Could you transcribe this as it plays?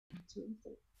2,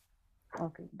 3.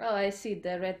 Okay. Oh, I see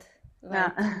the red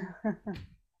light.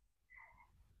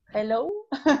 Hello.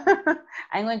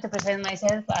 I'm going to present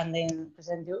myself and then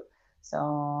present you.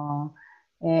 So,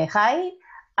 hi,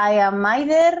 I am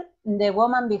Maider, the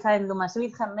woman behind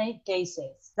LumaSuite handmade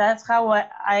cases. That's how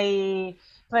I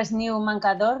first knew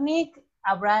Manca Dornik,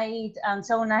 a bright and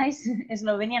so nice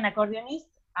Slovenian accordionist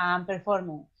and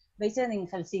performer based in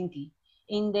Helsinki.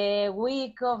 In the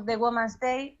week of the Women's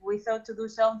Day, we thought to do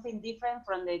something different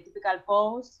from the typical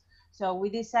post. So we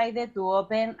decided to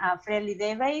open a friendly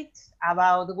debate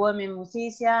about women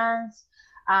musicians.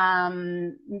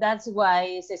 That's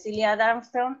why Cecilia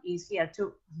Damström is here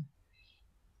too.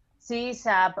 She is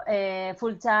a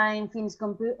full-time Finnish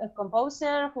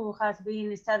composer who has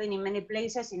been studying in many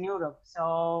places in Europe.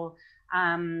 So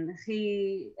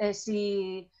she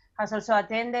has also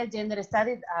attended gender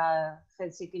studies at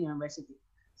Helsinki University.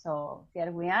 So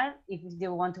here we are. If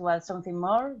you want to add something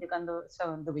more, you can do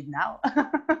it now.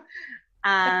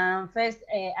 First,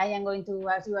 I am going to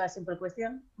ask you a simple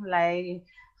question, like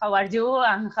how are you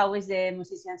and how is the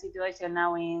musician situation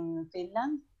now in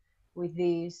Finland with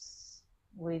this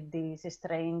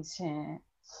strange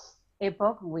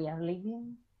epoch we are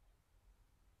living?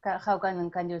 How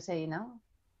can you say now?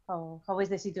 How is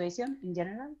the situation in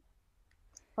general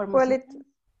for musicians? Well,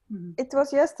 it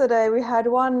was yesterday we had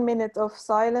 1 minute of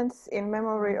silence in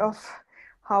memory of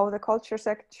how the culture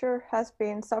sector has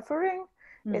been suffering.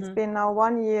 It's been now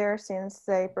 1 year since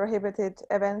they prohibited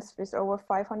events with over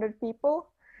 500 people.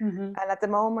 And at the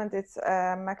moment it's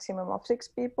a maximum of 6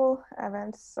 people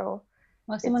events. So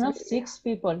maximum of 6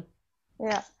 people.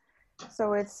 Yeah.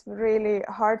 So it's really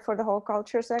hard for the whole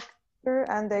culture sector.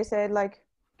 And they said like,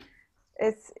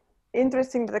 it's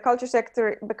interesting to the culture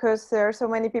sector because there are so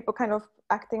many people kind of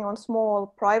acting on small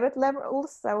private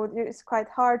levels. So it's quite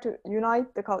hard to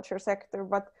unite the culture sector.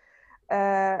 But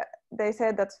they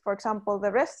said that, for example,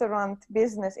 the restaurant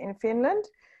business in Finland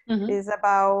is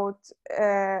about,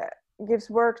 gives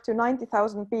work to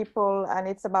 90,000 people, and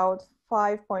it's about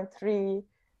 5.3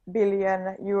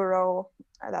 billion euro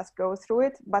that go through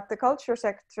it. But the culture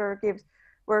sector gives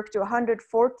work to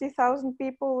 140,000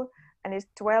 people, and it's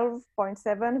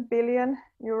 12.7 billion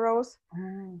euros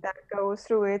that go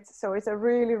through it. So it's a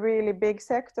really, really big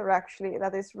sector, actually,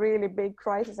 that is really big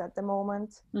crisis at the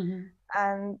moment.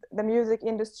 And the music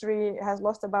industry has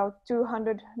lost about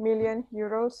 200 million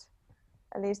euros,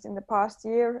 at least in the past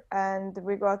year. And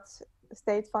we got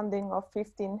state funding of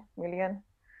 15 million.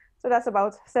 So that's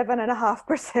about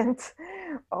 7.5%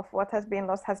 of what has been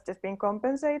lost has just been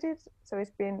compensated. So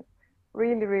it's been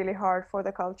really, really hard for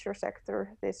the culture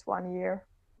sector this 1 year.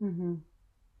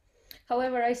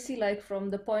 However, I see like from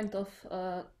the point of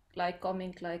like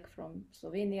coming like from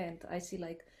Slovenia, and I see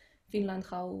like Finland,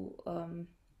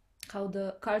 how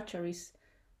the culture is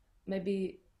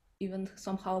maybe even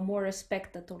somehow more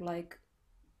respected, or like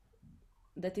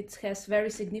that it has very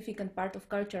significant part of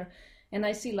culture. And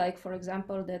I see like, for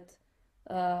example, that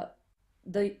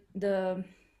the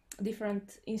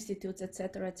different institutes,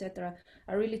 etc.,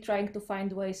 are really trying to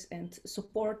find ways and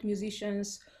support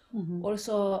musicians.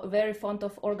 Also very fond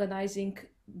of organizing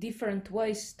different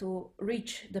ways to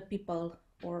reach the people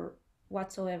or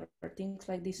whatsoever, things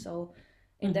like this. So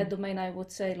in that domain, I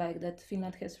would say like that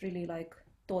Finland has really like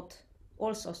taught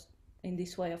also in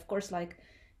this way. Of course, like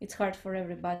it's hard for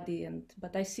everybody,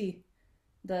 but I see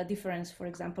the difference, for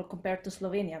example, compared to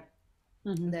Slovenia,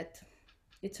 that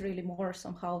it's really more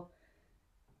somehow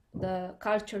the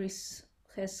culture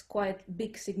has quite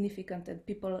big significance, and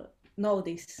people know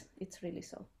this. It's really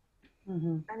so.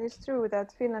 And it's true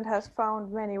that Finland has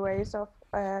found many ways of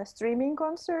streaming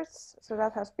concerts. So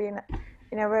that has been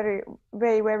in a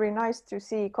very nice to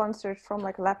see concerts from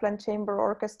like Lapland Chamber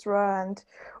Orchestra and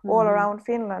all around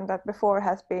Finland that before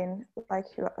has been like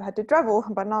you had to travel,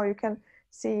 but now you can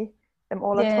see them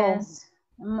all at home.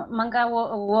 Manca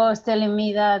was telling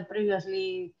me that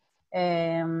previously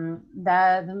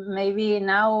that maybe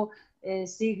now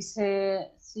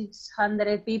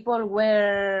 600 people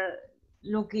were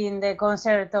looking the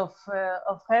concert of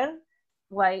her,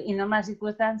 while in normal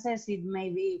circumstances it may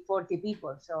be 40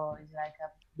 people. So it's like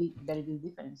a very big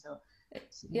difference. So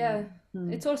yeah,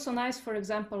 it's also nice, for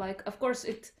example, like of course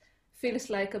it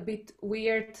feels like a bit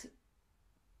weird,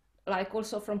 like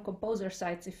also from composer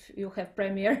sides, if you have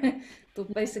premiere to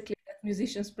basically let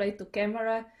musicians play to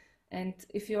camera, and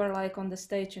if you are like on the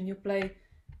stage and you play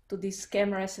to these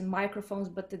cameras and microphones,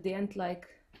 but at the end like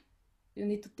you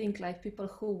need to think like people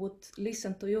who would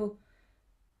listen to you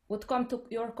would come to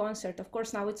your concert. Of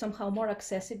course now it's somehow more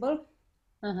accessible.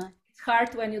 It's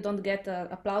hard when you don't get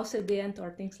applause at the end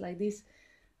or things like this.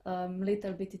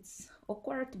 Little bit it's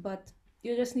awkward, but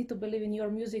you just need to believe in your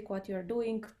music, what you're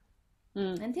doing.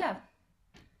 And yeah,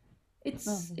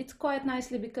 it's quite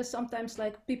nicely, because sometimes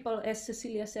like people, as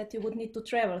Cecilia said, you would need to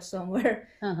travel somewhere,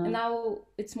 and now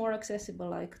it's more accessible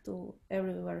like to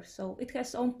everywhere. So it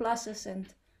has own pluses and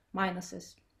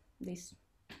minuses, this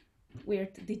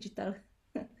weird digital.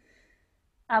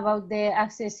 About the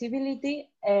accessibility,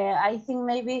 I think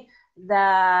maybe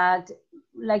that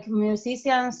like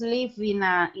musicians live in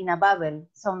a bubble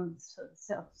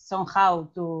somehow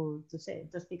to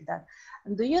speak that.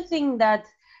 Do you think that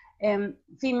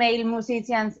female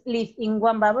musicians live in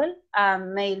one bubble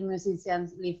and male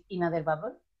musicians live in other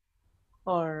bubble?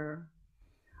 Or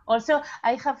also,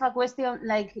 I have a question,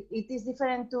 like, it is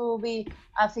different to be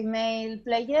a female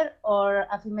player or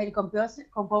a female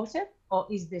composer, or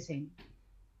is the same?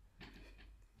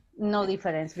 No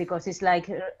difference, because it's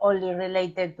like only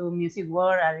related to music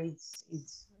world, and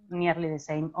it's nearly the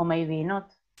same, or maybe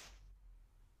not.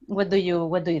 What do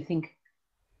you think?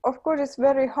 Of course, it's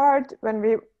very hard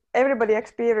when everybody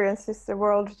experiences the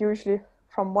world usually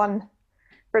from one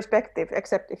perspective,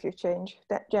 except if you change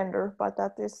that gender, but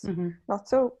that is not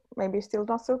so, maybe still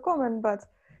not so common. But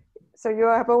so you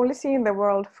have only seen the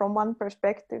world from one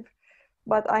perspective.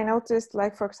 But I noticed,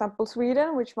 like, for example,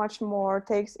 Sweden, which much more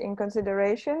takes in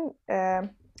consideration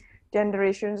gender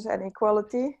issues and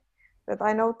equality, that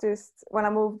I noticed when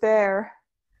I moved there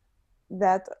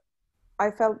that I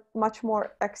felt much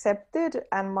more accepted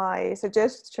and my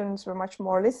suggestions were much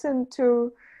more listened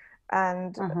to.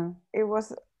 And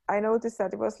I noticed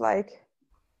that it was like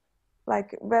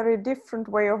very different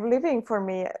way of living for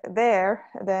me there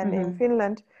than in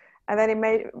Finland. And then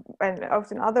and I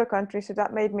was in other countries, so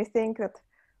that made me think that,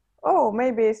 oh,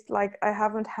 maybe it's like I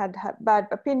haven't had bad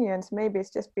opinions. Maybe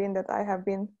it's just been that I have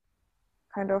been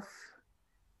kind of,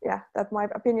 that my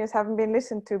opinions haven't been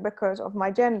listened to because of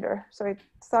my gender. So it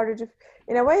started to,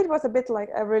 in a way, it was a bit like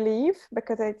a relief,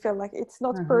 because I felt like it's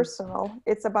not personal,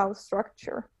 it's about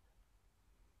structure.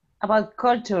 About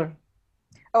culture.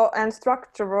 Oh, and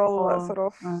structural sort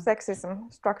of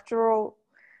sexism, structural,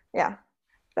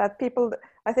 that people,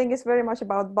 I think it's very much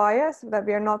about bias, that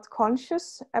we are not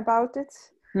conscious about it.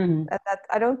 And that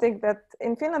I don't think that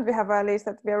in Finland we have values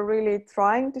that we are really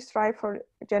trying to strive for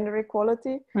gender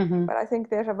equality, but I think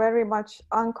there's a very much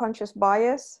unconscious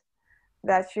bias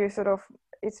that you sort of,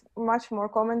 it's much more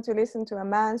common to listen to a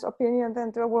man's opinion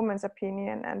than to a woman's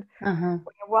opinion. And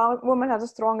when a woman has a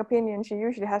strong opinion, she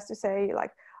usually has to say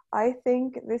like, I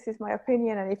think this is my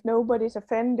opinion, and if nobody's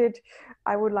offended,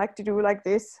 I would like to do like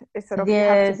this. Instead of you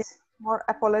have to be more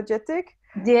apologetic.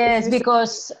 Yes,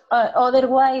 because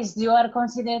otherwise you are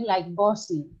considered like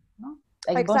bossy, no?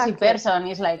 Like bossy person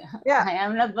is like, I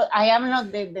am not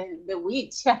the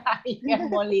witch. I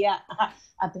am only a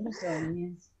person.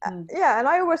 Yes. Yeah, and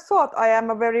I always thought I am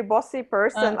a very bossy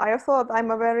person. I thought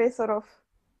I'm a very sort of,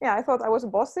 I thought I was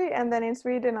bossy, and then in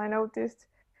Sweden I noticed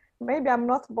maybe I'm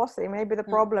not bossy. Maybe the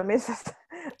problem is that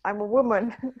I'm a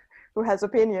woman who has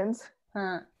opinions.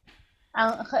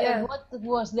 What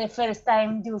was the first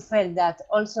time you felt that?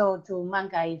 Also to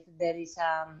Manca, if there is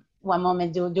one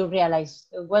moment you realized,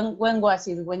 when was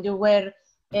it? When you were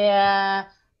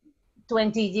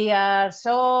 20 years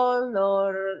old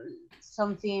or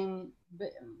something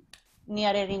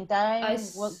nearer in time?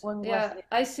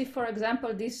 I see, for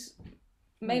example, this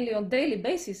mainly on daily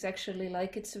basis, actually.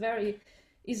 Like, it's very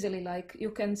easily, like, you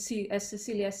can see, as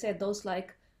Cecilia said, those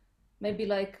like, maybe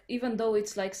like, even though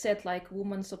it's like said like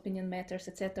woman's opinion matters,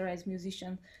 etc., as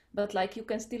musician, but like you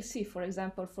can still see, for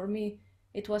example, for me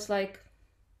it was like,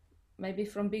 maybe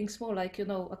from being small, like, you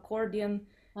know, accordion,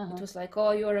 it was like,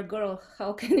 oh, you're a girl,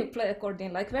 how can you play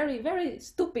accordion? Like, very, very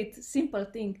stupid, simple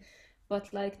thing,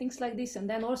 but like things like this. And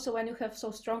then also when you have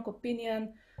so strong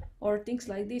opinion or things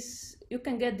like this, you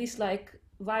can get this like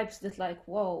vibes that like,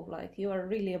 whoa, like you are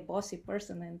really a bossy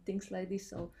person and things like this.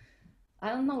 So I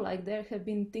don't know, like there have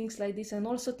been things like this. And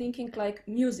also thinking like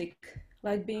music,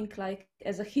 like being like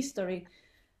as a history,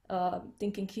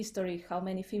 thinking history, how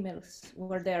many females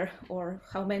were there or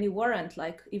how many weren't,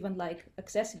 like even like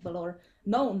accessible or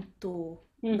known to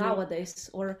nowadays,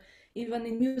 or even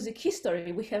in music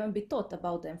history we haven't been taught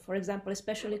about them, for example,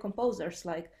 especially composers,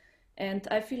 like, and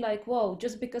I feel like, whoa,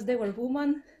 just because they were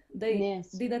women, they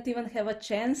didn't even have a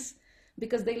chance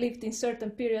because they lived in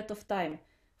certain period of time,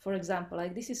 for example.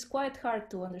 Like, this is quite hard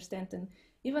to understand. And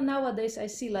even nowadays I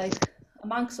see like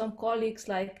among some colleagues,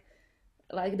 like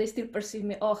they still perceive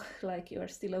me, oh, like you are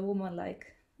still a woman, like,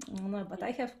 no, but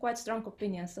I have quite strong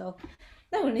opinions, so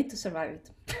they will need to survive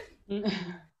it.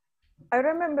 I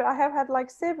remember I have had like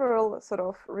several sort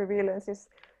of revealances.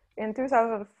 In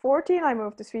 2014 I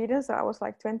moved to Sweden, so I was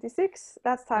like 26.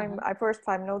 That time I first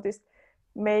time noticed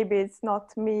maybe it's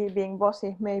not me being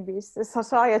bossy, maybe it's the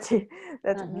society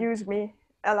that views me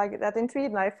like that. In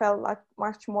Sweden I felt like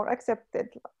much more accepted,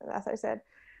 as I said.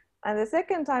 And the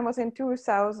second time was in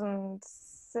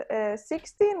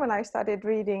 2016 when I started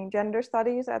reading gender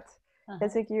studies at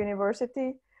Helsinki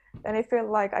University. And it felt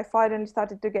like I finally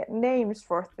started to get names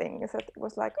for things. That it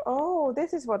was like, oh,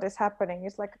 this is what is happening.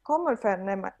 It's like a common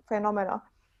phenomena.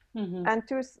 And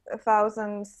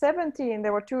 2017,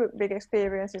 there were two big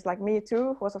experiences. Like Me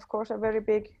Too was, of course, a very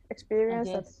big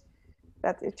experience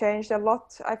that it changed a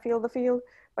lot. I feel the field,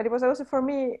 but it was also for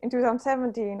me in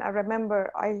 2017. I remember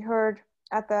I heard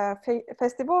at the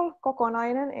festival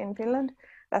Kokonainen in Finland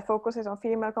that focuses on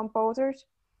female composers.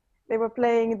 They were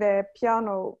playing the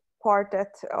piano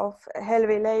quartet of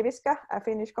Helvi Leiviska, a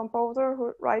Finnish composer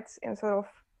who writes in sort of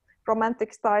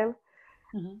romantic style.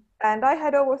 And I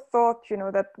had always thought, you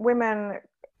know, that women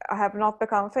have not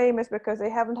become famous because they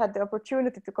haven't had the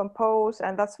opportunity to compose,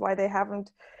 and that's why they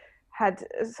haven't had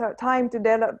time to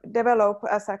develop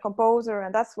as a composer,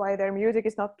 and that's why their music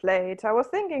is not played. So I was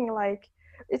thinking like,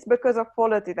 it's because of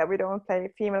quality that we don't play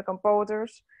female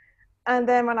composers. And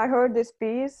then when I heard this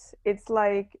piece, it's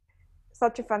like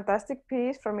such a fantastic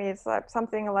piece. For me, it's like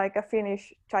something like a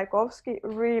Finnish Tchaikovsky,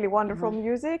 really wonderful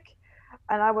music.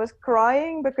 And I was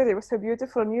crying because it was so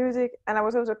beautiful music. And I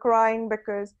was also crying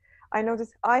because I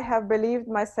noticed I have believed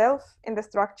myself in the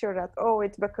structure that, oh,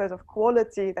 it's because of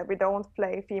quality that we don't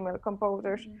play female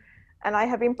composers. And I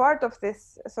have been part of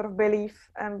this sort of belief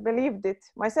and believed it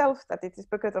myself that it is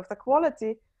because of the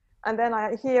quality. And then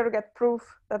I here get proof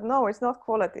that no, it's not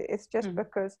quality. It's just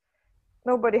because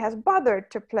nobody has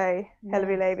bothered to play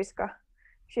Helvi Leiviska.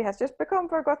 She has just become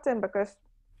forgotten because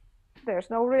there's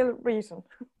no real reason.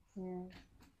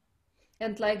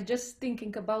 And like just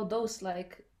thinking about those,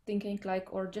 like thinking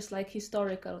like, or just like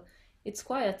historical, it's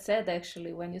quite sad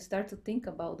actually when you start to think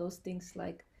about those things,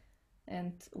 like,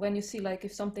 and when you see like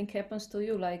if something happens to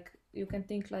you, like you can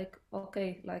think like,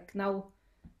 okay, like now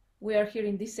we are here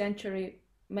in this century,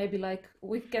 maybe like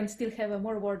we can still have a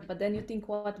more word, but then you think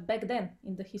what back then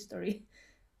in the history,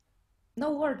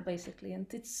 no word basically, and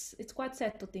it's quite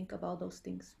sad to think about those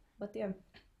things. But yeah.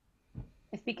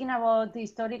 Speaking about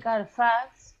historical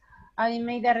facts, I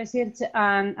made a research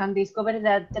and discovered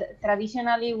that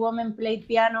traditionally women played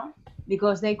piano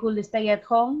because they could stay at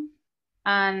home,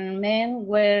 and men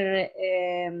were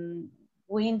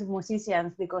wind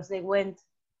musicians because they went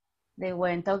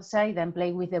outside and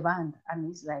played with the band.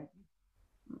 And it's like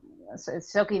a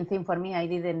shocking thing for me. I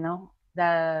didn't know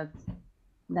that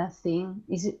thing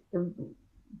is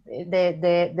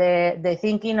the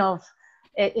thinking of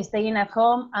staying at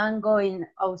home and going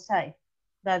outside,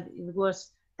 that it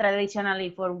was traditionally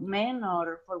for men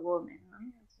or for women, no?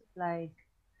 Like,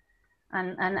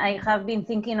 and I have been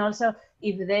thinking also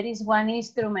if there is one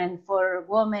instrument for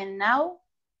women now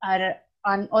or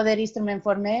another instrument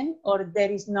for men, or there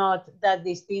is not that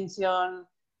distinction.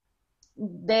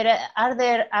 Are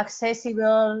there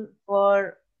accessible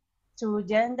for two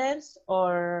genders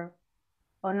or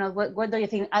not? What do you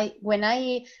think? When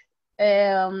I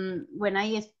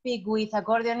speak with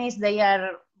accordionists, they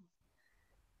are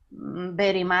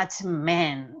very much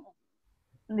men.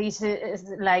 This is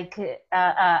like a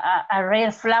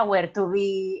rare flower to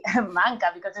be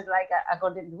Manca, because it's like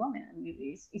accordion woman.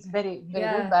 It's very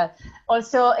good. But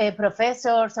also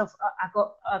professors of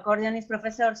accordionist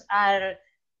professors are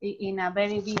in a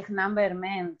very big number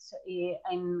men,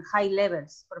 in high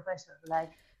levels professors.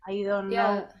 Like, I don't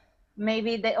know,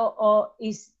 maybe or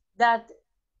is that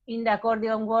in the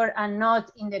accordion world and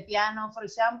not in the piano, for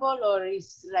example, or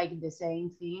is like the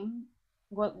same thing?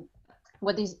 What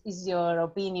is your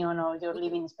opinion or your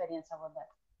living experience about that?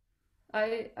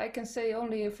 I can say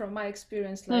only from my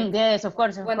experience. Like, yes, of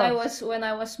course. When I was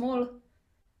small,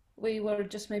 we were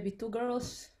just maybe two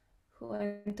girls who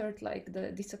entered like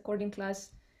this accordion class,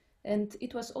 and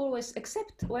it was always,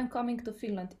 except when coming to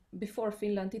Finland, before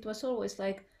Finland, it was always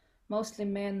like mostly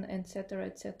men, etc.,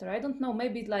 etc. I don't know,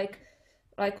 maybe like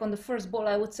on the first ball,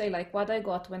 I would say like what I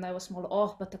got when I was small.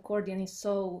 Oh, but accordion is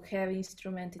so heavy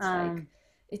instrument. It's like,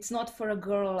 it's not for a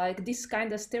girl. Like this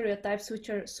kind of stereotypes, which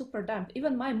are super dumb.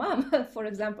 Even my mom, for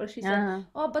example, she said,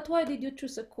 "Oh, but why did you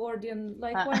choose accordion?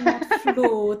 Like, why not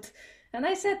flute?" And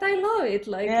I said, "I love it.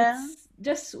 Like, it's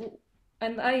just."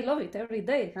 And I love it every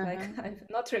day. Like, I'm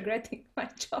not regretting my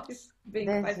choice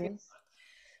being 5 years.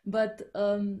 But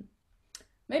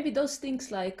maybe those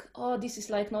things like, oh, this is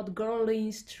like not girly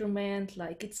instrument,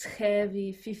 like it's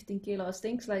heavy, 15 kilos,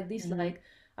 things like this, like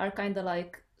are kind of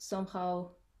like somehow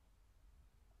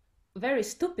very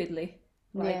stupidly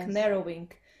like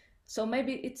narrowing. So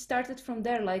maybe it started from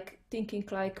there, like thinking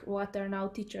like what are now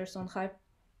teachers on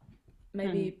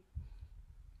maybe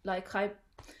like high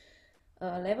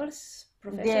levels,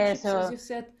 Yes, professorships, as you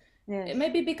said. yes.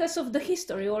 Maybe because of the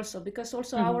history also, because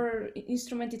also our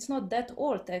instrument, it's not that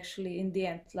old actually in the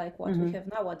end, like what we have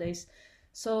nowadays.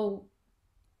 So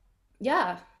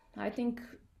yeah, I think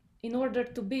in order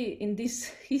to be in this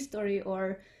history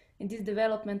or in this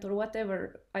development or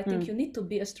whatever, I think you need to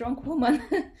be a strong woman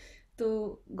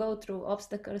to go through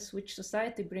obstacles which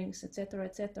society brings, etc.,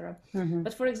 etc.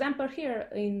 But for example, here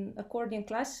in accordion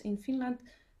class in Finland,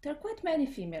 there are quite many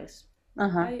females.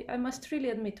 I must really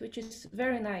admit, which is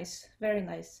very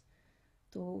nice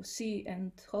to see,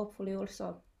 and hopefully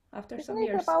also after Isn't some it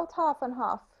years. about half and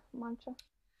half, Mancha?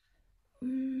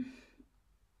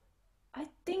 I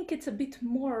think it's a bit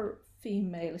more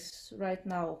females right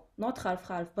now, not half,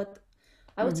 but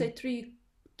I would say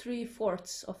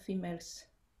three-fourths of females.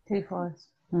 Three-fourths.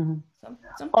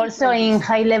 Also like in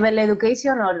high-level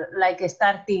education or like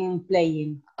starting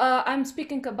playing? I'm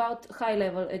speaking about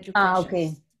high-level education.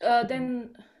 Okay.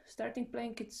 Then starting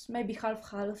playing, it's maybe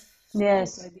half.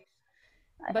 Yes. Like this.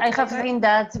 But I have seen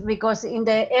that because in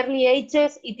the early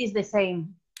ages it is the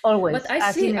same always. But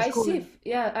I see,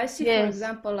 for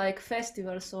example, like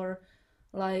festivals or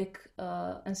like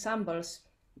ensembles,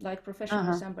 like professional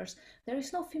ensembles. There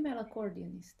is no female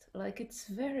accordionist. Like it's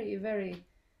very, very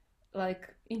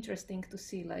like interesting to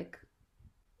see. Like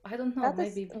I don't know,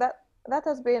 that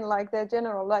has been like the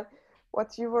general, like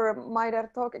what you were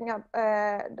talking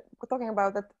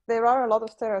about, that there are a lot of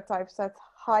stereotypes that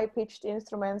high-pitched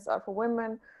instruments are for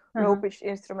women, low-pitched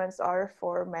instruments are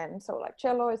for men. So like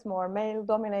cello is more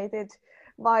male-dominated,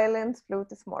 violin,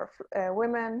 flute is more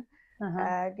women,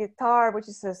 guitar, which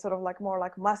is a sort of like more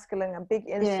like masculine and big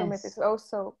instrument, is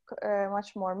also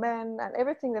much more men, and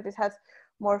everything that has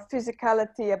more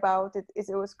physicality about it is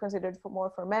always considered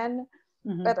more for men.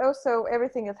 But also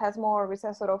everything that has more with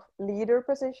a sort of leader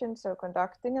position, so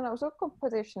conducting and also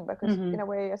composition, because in a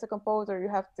way as a composer you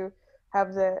have to have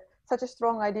such a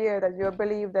strong idea that you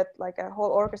believe that like a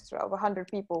whole orchestra of 100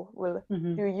 people will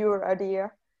do your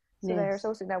idea. So there's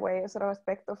also in a way a sort of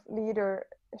aspect of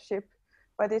leadership.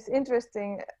 But it's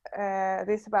interesting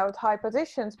this about high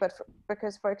positions, but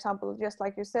because for example, just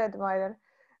like you said, Maiden,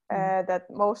 that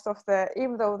most of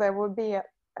even though there would be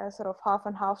a sort of half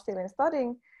and half still in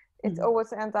studying, it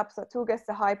always ends up that who gets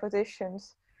the high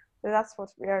positions. So that's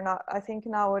what we are not. I think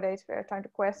nowadays we are trying to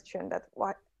question that.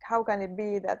 How can it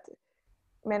be that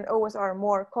men always are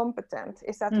more competent?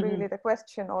 Is that really the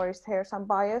question, or is there some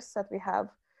bias that we have?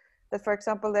 That, for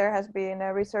example, there has been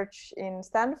a research in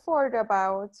Stanford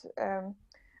about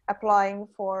applying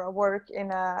for a work in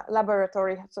a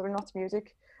laboratory, so not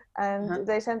music, and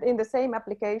they sent in the same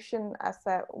application as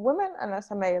a woman and as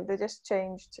a male. They just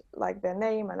changed like their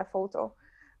name and a photo.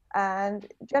 And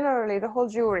generally the whole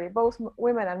jury, both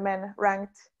women and men,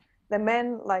 ranked the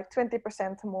men like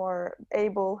 20% more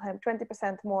able and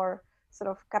 20% more sort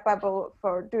of capable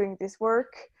for doing this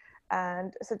work,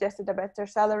 and suggested a better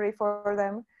salary for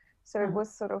them. So it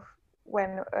was sort of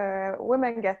when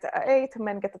women get an 8,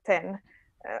 men get a 10.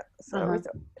 So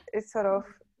it's sort of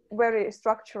very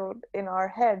structural in our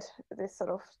head, this sort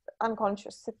of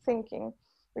unconscious thinking,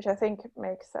 which I think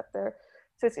makes that there.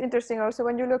 So it's interesting also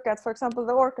when you look at, for example,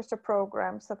 the orchestra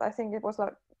programs, that I think it was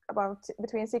like about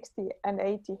between 60 and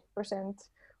 80%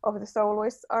 of the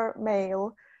soloists are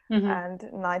male, and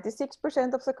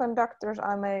 96% of the conductors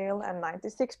are male, and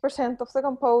 96% of the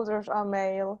composers are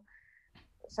male.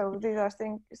 So these are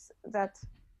things that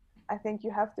I think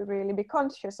you have to really be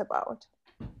conscious about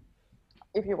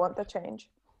if you want a change.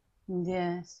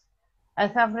 Yes. I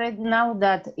have read now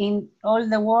that in all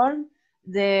the world,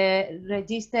 the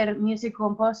registered music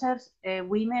composers,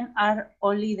 women are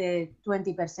only the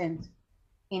 20%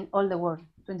 in all the world,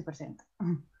 20%.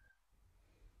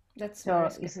 That's so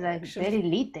scary, it's like actually. very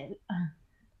little.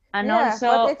 And yeah,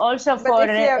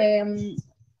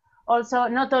 also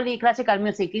not only classical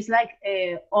music, it's like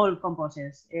all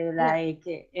composers, like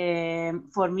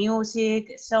for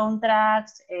music,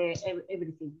 soundtracks,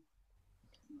 everything.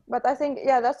 But I think,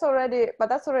 that's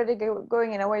already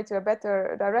going in a way to a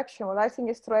better direction. What I think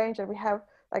is strange that we have,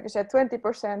 like you said,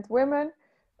 20% women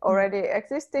already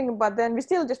existing, but then we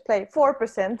still just play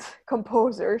 4%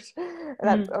 composers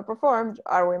that are performed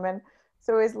are women.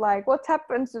 So it's like, what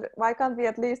happens? Why can't we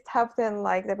at least have then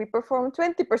like that we perform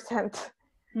 20%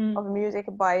 of music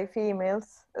by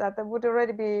females? That would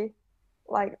already be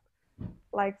like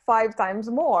 5 times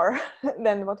more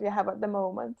than what we have at the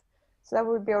moment. So that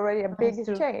would be already a big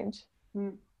change.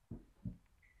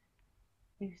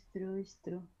 It's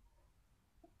true.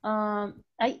 I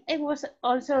was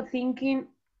also thinking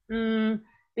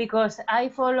because I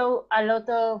follow a lot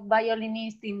of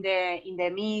violinists in the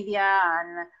media,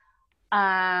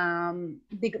 and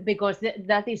because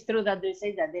that is true that they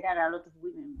say that there are a lot of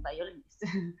women violinists,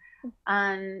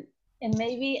 and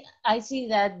maybe I see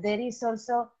that there is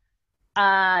also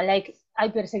like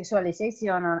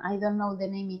hypersexualization, or I don't know the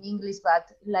name in English, but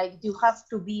like you have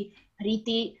to be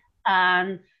pretty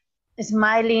and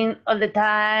smiling all the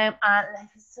time and like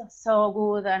so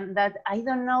good, and that I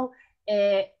don't know.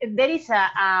 There is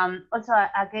also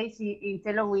a case in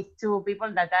cello with two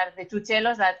people that are the two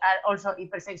cellos that are also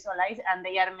hypersexualized, and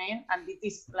they are men, and it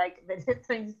is like the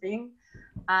strange thing,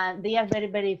 and they are very,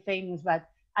 very famous. But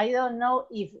I don't know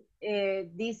if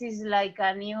this is like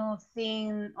a new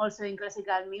thing also in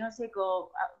classical music, or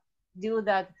you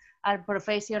that are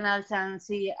professionals and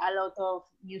see a lot of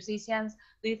musicians,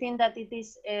 do you think that it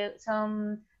is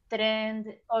some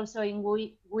trend also in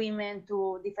women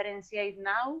to differentiate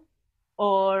now?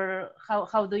 Or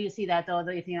how do you see that? Or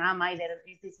do you think,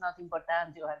 it is not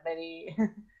important, you are very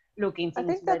looking I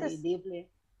things think that very is deeply?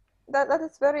 that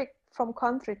is very from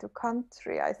country to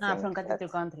country. I think From country to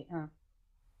country.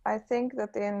 I think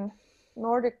that in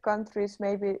Nordic countries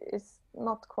maybe it's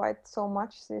not quite so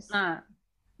much this.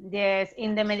 Yes,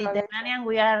 in the Mediterranean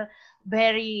we are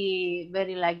very,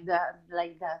 very like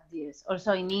that, yes.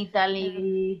 Also in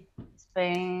Italy,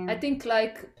 Spain. I think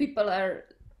like people are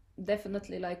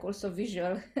definitely like also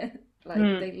visual,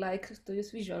 like they like to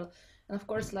use visual, and of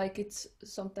course like it's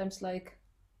sometimes like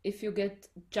if you get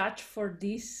judged for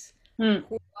this,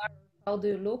 who are, how do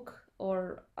you look,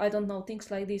 or I don't know, things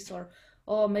like this, or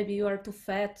oh maybe you are too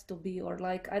fat to be, or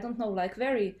like I don't know, like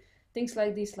very things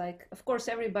like this. Like of course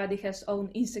everybody has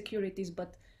own insecurities,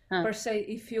 but per se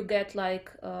if you get like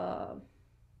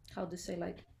how to say,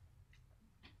 like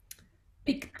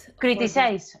picked,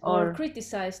 criticized or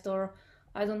criticized, or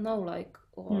I don't know, like,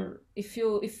 or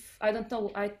if I don't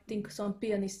know, I think some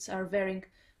pianists are wearing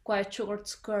quite short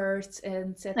skirts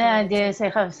and etc. Yes, I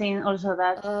have seen also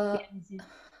that.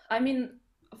 I mean,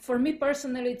 for me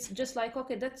personally, it's just like,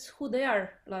 okay, that's who they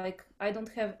are. Like, I don't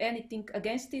have anything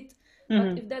against it,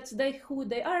 but if that's who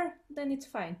they are, then it's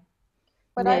fine.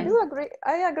 But I do agree.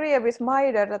 I agree with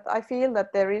Maida that I feel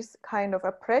that there is kind of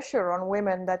a pressure on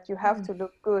women that you have to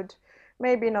look good.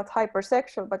 Maybe not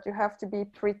hypersexual, but you have to be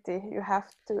pretty. You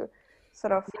have to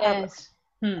sort of have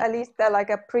at least like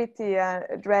a pretty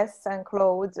dress and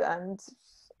clothes and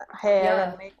hair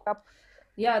and makeup.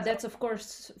 Yeah, that's of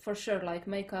course for sure, like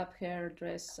makeup, hair,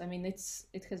 dress. I mean,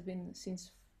 it has been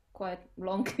since quite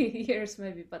long years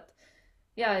maybe, but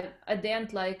yeah, at the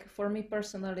end, like for me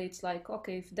personally, it's like,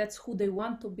 okay, if that's who they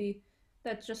want to be,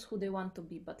 that's just who they want to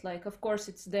be. But like, of course,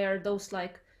 it's there those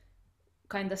like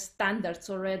kind of standards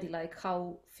already, like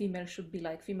how female should be,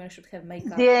 like female should have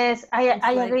makeup. Yes, I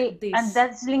like agree, this. and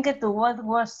that's linked to what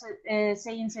was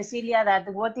saying Cecilia,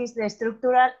 that what is the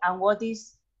structural and what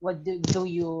do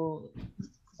you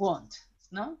want,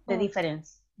 no? The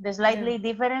difference, the slightly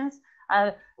difference.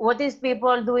 What is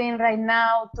people doing right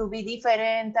now to be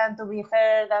different and to be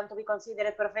heard and to be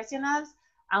considered professionals,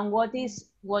 and what is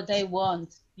what I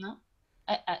want, no?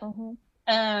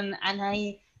 And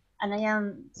I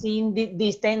am seeing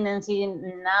this tendency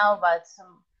now, but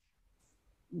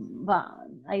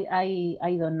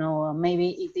I don't know.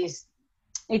 Maybe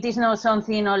it is not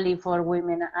something only for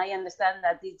women. I understand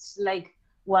that it's like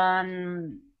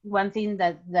one thing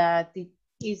that it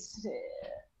is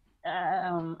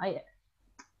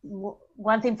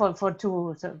one thing for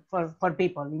two, for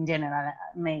people in general,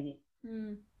 maybe.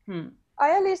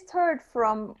 I at least heard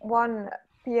from one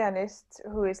pianist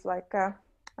who is like a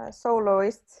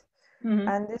soloist,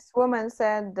 and this woman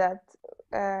said that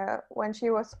when she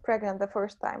was pregnant the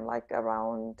first time, like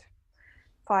around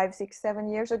 5, 6, 7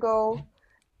 years ago,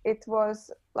 it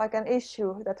was like an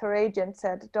issue that her agent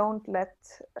said, don't let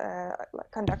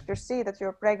conductors see that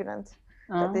you're pregnant,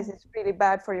 that this is really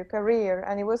bad for your career.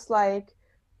 And it was like,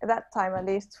 at that time at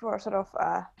least, for sort of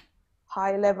a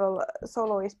high level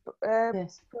soloist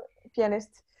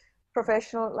pianist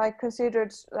professional, like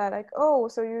considered like, oh,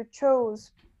 so you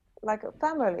chose like a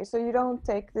family, so you don't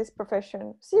take this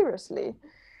profession seriously.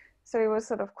 So it was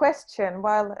sort of questioned,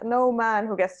 while no man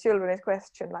who gets children is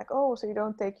questioned, like, oh, so you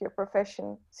don't take your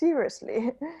profession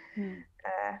seriously.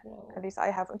 At least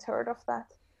I haven't heard of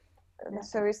that.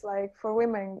 So it's like for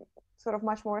women sort of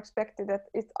much more expected that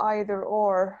it's either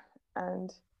or,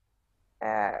 and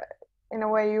in a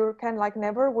way you can like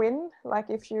never win. Like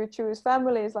if you choose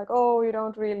family, it's like, oh, you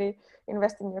don't really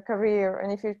invest in your career,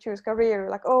 and if you choose career,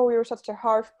 like, oh, you're such a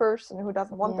harsh person who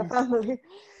doesn't want a family.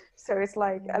 So it's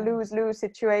like a lose-lose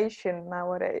situation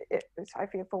nowadays, I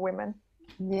feel, for women.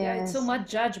 Yeah, it's so much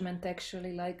judgment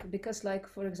actually, like because like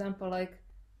for example, like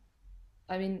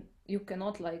I mean, you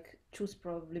cannot like choose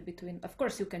probably between, of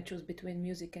course you can choose between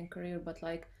music and career, but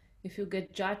like if you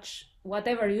get judged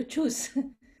whatever you choose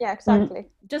Yeah, exactly.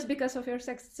 just because of your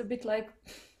sex, it's a bit like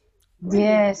really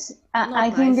Yes, I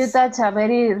think you nice. touch a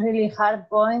very really hard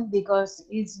point, because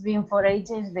it's been for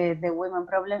ages the women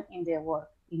problem in the work,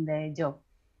 in the job,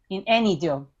 in any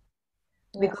job.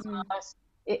 Yes. Because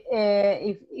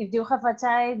if you have a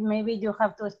child, maybe you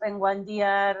have to spend 1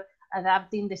 year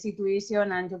adapting the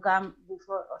situation, and you come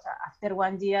before, after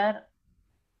 1 year,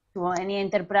 to any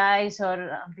enterprise, or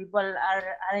people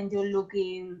aren't you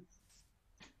looking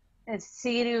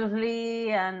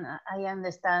seriously. And I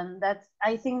understand that.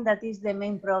 I think that is the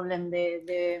main problem,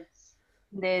 the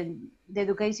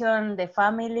education, the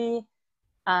family,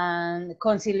 and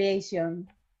conciliation.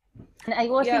 And I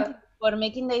was thinking, for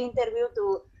making the interview,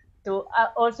 to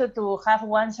also to have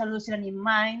one solution in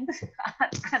mind.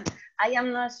 And I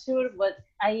am not sure, but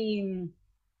I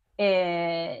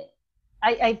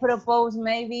propose,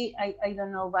 maybe, I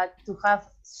don't know, but to have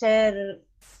share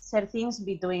things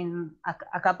between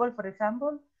a couple, for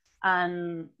example,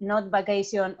 and not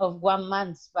vacation of 1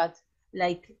 month, but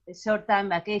like a short time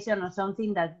vacation or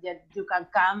something that you can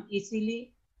come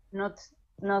easily, not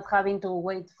having to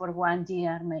wait for 1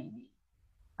 year, maybe.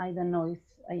 I don't know if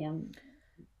I am,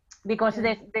 because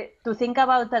to think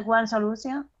about that one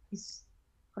solution is,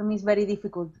 for me, is very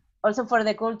difficult. Also for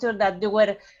the culture that you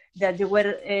were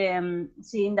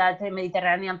seeing, that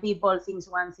Mediterranean people thinks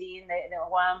one thing, the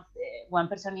one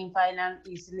person in Finland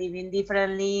is living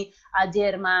differently, a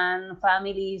German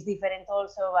family is different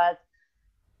also, but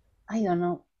I don't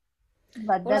know.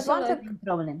 But that's Also, the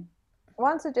problem.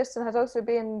 One suggestion has also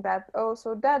been that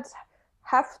also dads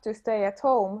have to stay at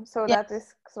home, so that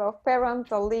this sort of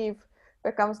parental leave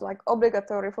becomes like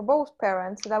obligatory for both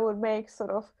parents. So that would make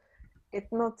sort of it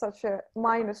not such a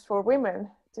minus for women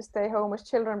to stay home with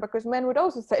children, because men would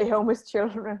also stay home with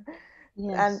children.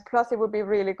 Yes. And plus it would be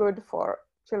really good for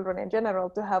children in general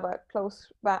to have a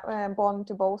close bond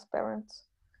to both parents.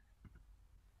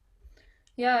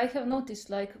 Yeah, I have noticed,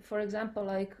 like, for example,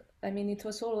 like, I mean, it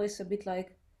was always a bit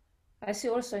like, I see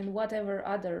also in whatever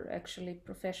other actually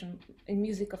profession, in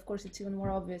music, of course, it's even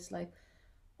more obvious, like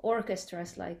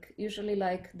orchestras, like usually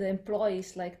like the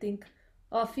employees like think,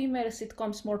 oh, females, it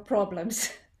comes more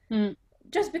problems.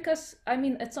 Just because, I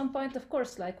mean, at some point, of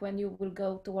course, like when you will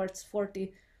go towards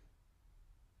 40,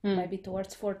 maybe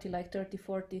towards 40, like 30,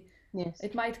 40, yes,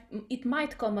 it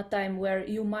might come a time where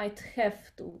you might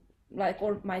have to, like,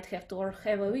 or might have to, or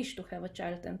have a wish to have a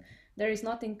child, and there is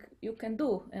nothing you can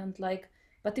do. And like,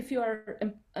 but if you are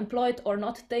employed or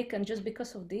not taken just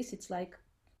because of this, it's like,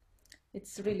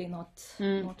 it's really not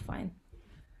fine.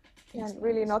 And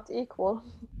really not equal.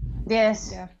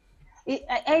 Yes. Yeah.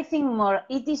 I think more,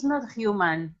 it is not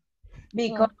human,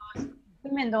 because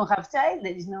women don't have child,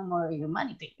 there is no more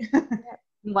humanity.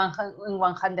 in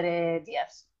 100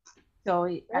 years. So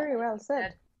very well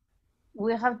said.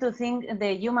 We have to think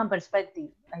the human perspective.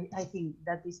 I think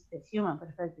that is the human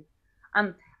perspective.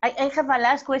 I have a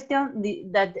last question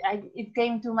that it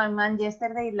came to my mind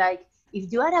yesterday. Like,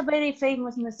 if you are a very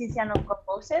famous musician or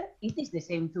composer, it is the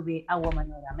same to be a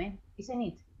woman or a man, isn't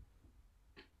it?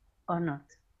 Or not?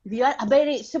 If you are a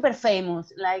very super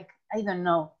famous, like, I don't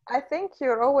know. I think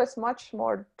you're always much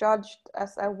more judged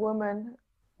as a woman.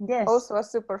 Yes. Also a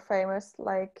super famous,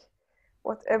 like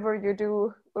whatever you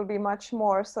do will be much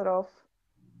more sort of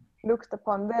looked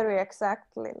upon very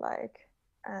exactly, like,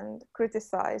 and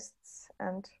criticized.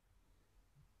 And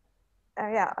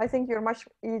yeah, I think you're much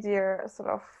easier sort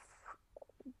of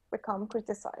become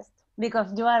criticized.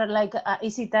 Because you are like an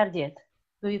easy target,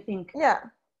 do you think? Yeah.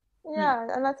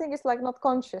 And I think it's like not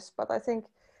conscious, but I think,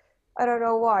 I don't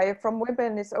know why, from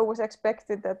women it's always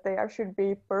expected that they should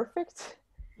be perfect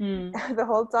the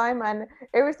whole time, and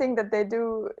everything that they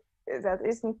do that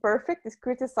isn't perfect is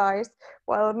criticized,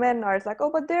 while men are like,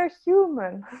 oh, but they're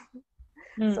human.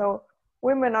 So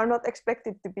women are not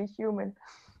expected to be human.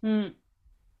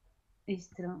 It's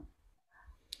true.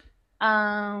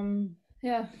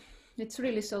 Yeah, it's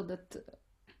really so that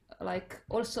like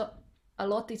also a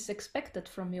lot is expected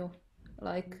from you,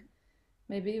 like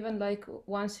maybe even like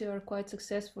once you are quite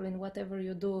successful in whatever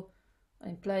you do,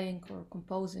 in playing or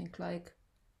composing, like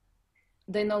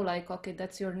they know, like, okay,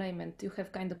 that's your name, and you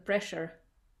have kind of pressure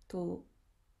to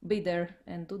be there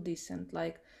and do this, and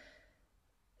like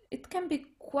it can be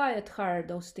quite hard,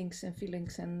 those things and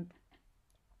feelings. And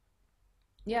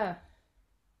yeah,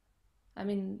 I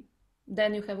mean,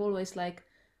 then you have always like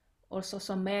also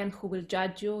some men who will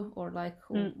judge you, or like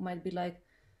who might be like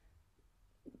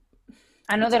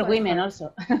another women hard.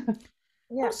 Also.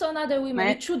 Also another women.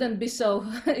 It shouldn't be so.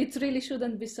 It really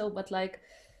shouldn't be so, but like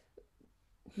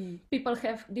people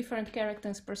have different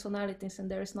characters, personalities, and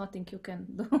there is nothing you can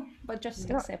do but just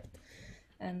accept.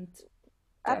 And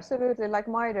absolutely, like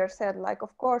Maider said, like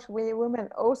of course we women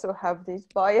also have these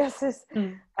biases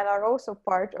and are also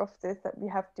part of this, that we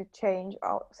have to change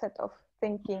our set of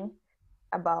thinking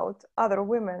about other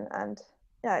women. And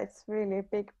yeah, it's really a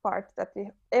big part that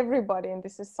everybody in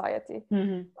this society,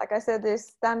 like I said, this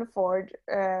Stanford,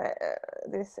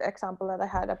 this example that I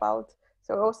had about,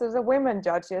 so also the women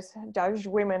judges judge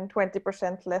women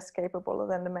 20% less capable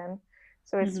than the men.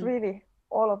 So it's really,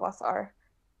 all of us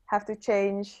have to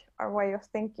change our way of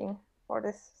thinking for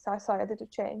this society to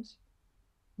change.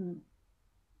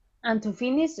 And to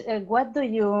finish, what do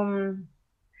you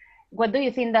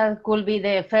think that could be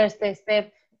the first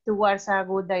step towards a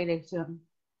good direction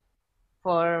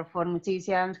for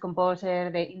musicians,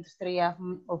 composers, the industry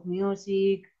of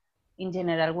music in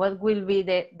general? What will be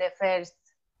the first,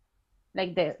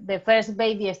 like the first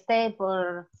baby step,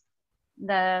 or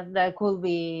that could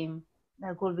be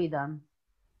done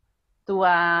to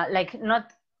like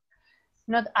not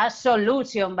a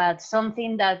solution, but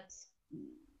something that,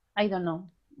 I don't know,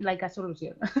 like a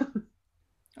solution.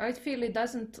 I feel it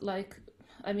doesn't, like,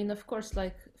 I mean, of course,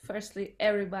 like, firstly,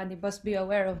 everybody must be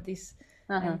aware of this.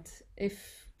 And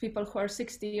if people who are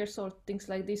 60 years old, things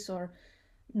like this, or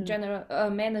general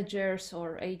managers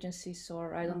or agencies,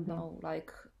 or I don't know,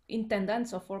 like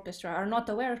intendants of orchestra are not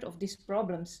aware of these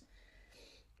problems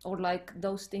or like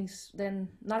those things, then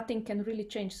nothing can really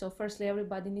change. So firstly,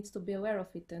 everybody needs to be aware of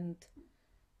it, and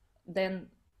then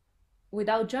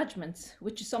without judgments,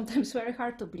 which is sometimes very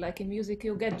hard to be. Like in music,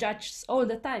 you get judged all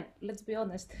the time, let's be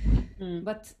honest.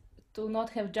 But to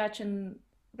not have judge, and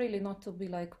really not to be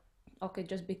like, okay,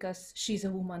 just because she's a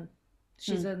woman,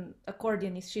 she's an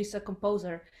accordionist, she's a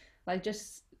composer, like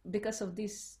just because of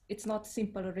this, it's not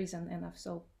simple reason enough.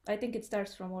 So I think it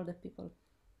starts from all the people.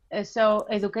 So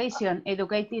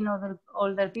educating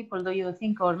older people, do you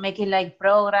think, or making like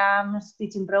programs,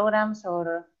 teaching programs,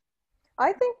 or?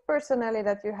 I think personally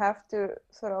that you have to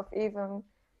sort of even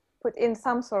put in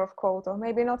some sort of quota,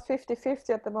 maybe not 50-50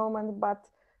 at the moment, but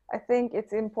I think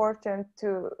it's important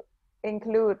to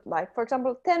include, like, for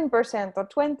example, 10% or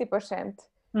 20%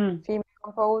 female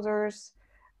composers.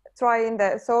 Try in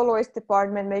the soloist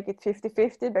department, make it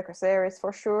 50-50, because there is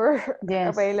for sure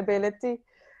availability.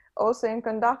 Also in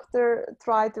conductor,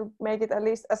 try to make it at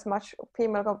least as much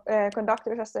female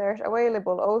conductors as there's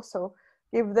available. Also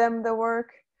give them the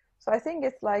work. So I think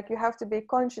it's like you have to be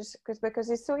conscious, because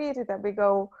it's so easy that we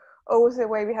go always the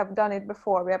way we have done it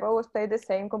before. We have always played the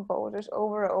same composers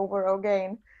over and over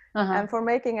again. And for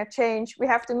making a change, we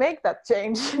have to make that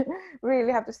change.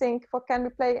 Really have to think, what can we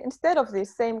play instead of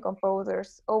these same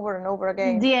composers over and over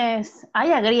again? Yes,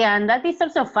 I agree, and that is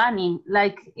also funny.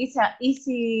 Like it's a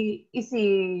easy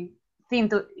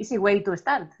way to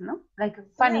start, no? Like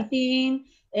funny thing,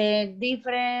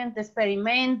 different,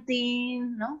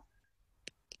 experimenting, no?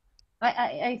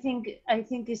 I think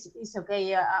it's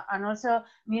okay, and also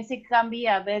music can be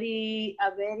a very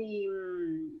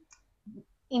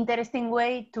interesting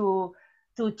way to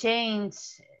change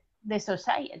the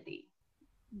society,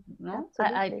 no?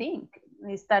 I think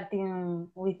starting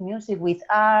with music, with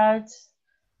arts,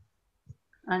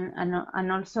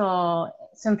 and also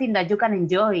something that you can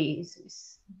enjoy.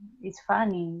 It's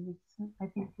funny. I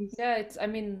think it's, I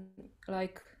mean,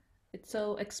 like, it's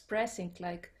so expressing,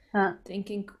 like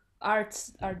thinking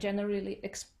arts are generally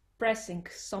expressing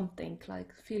something,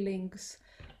 like feelings,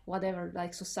 whatever,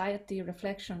 like society,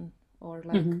 reflection, or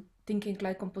like thinking,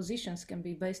 like compositions can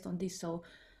be based on this. So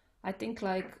I think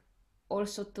like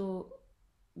also to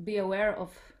be aware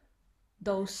of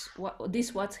those,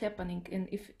 what's happening, and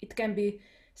if it can be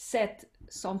set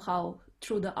somehow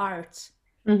through the arts,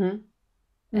 and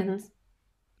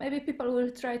maybe people will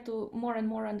try to more and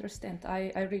more understand.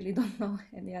 I really don't know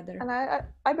any other. And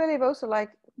I believe also,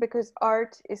 like, because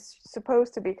art is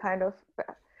supposed to be kind of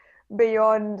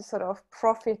beyond sort of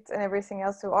profit and everything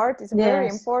else. So art is very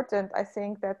important. I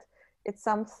think that it's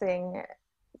something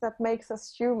that makes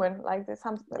us human, like there's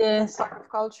some part of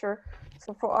culture.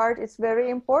 So for art, it's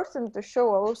very important to show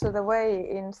also the way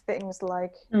in things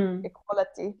like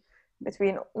equality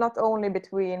between, not only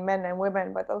between men and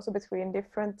women, but also between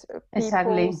different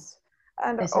peoples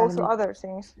and also other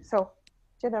things. So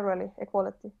generally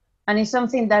equality. And it's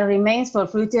something that remains for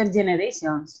future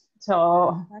generations.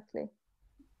 So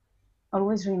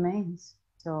always remains.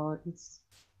 So it's,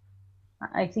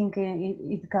 I think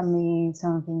it can be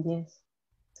something, yes.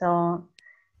 So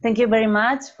thank you very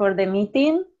much for the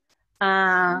meeting.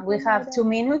 We have 2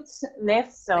 minutes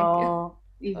left, so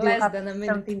if you have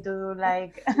something to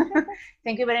like,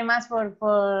 thank you very much for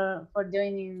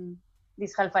joining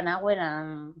this half an hour,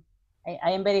 and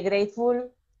I am very grateful.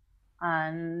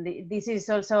 And this is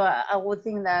also a good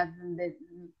thing that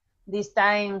these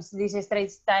strange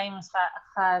times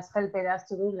has helped us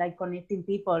to do, like connecting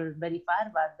people very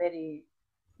far, but very,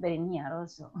 very near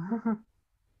also.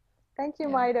 Thank you,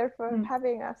 Maider, for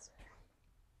having us.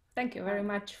 Thank you very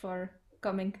much for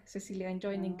coming, Cecilia, and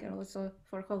joining, and also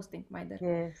for hosting, Maider.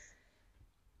 Yes.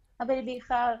 A very big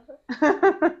hug.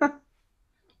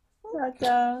 Ciao,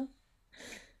 ciao.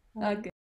 Okay.